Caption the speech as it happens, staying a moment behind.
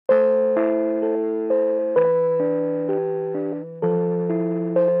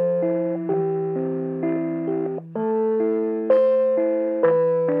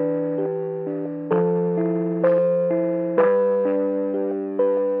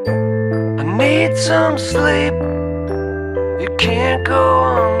need some sleep. You can't go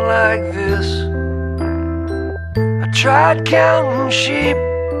on like this. I tried counting sheep,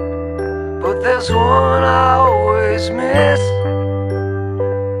 but there's one I always miss.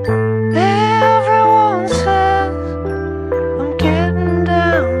 Everyone says I'm getting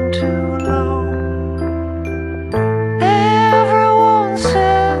down too low. Everyone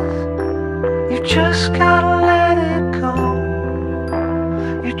says you just gotta let it go.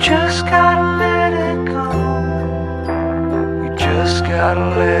 You just gotta let it go. You just gotta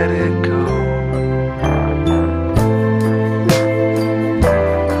let it go.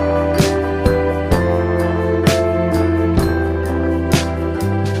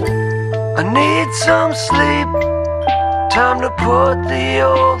 I need some sleep, time to put the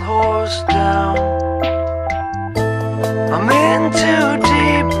old horse down. I'm in too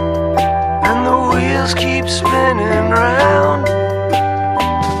deep, and the wheels keep spinning round.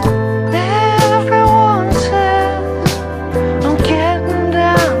 Everyone says I'm getting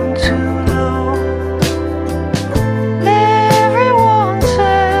down too low. Everyone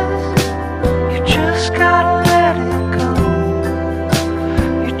says you just gotta let it go.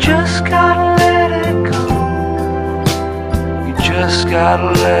 You just gotta let it go. You just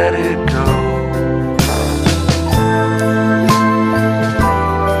gotta let it go.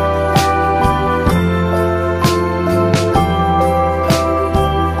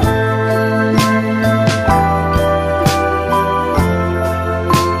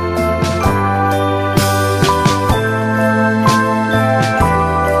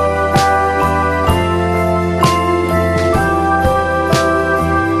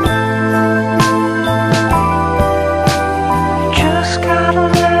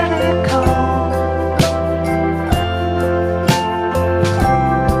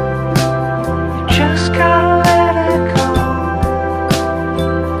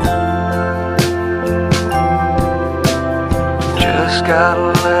 Just gotta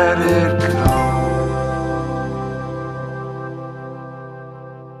let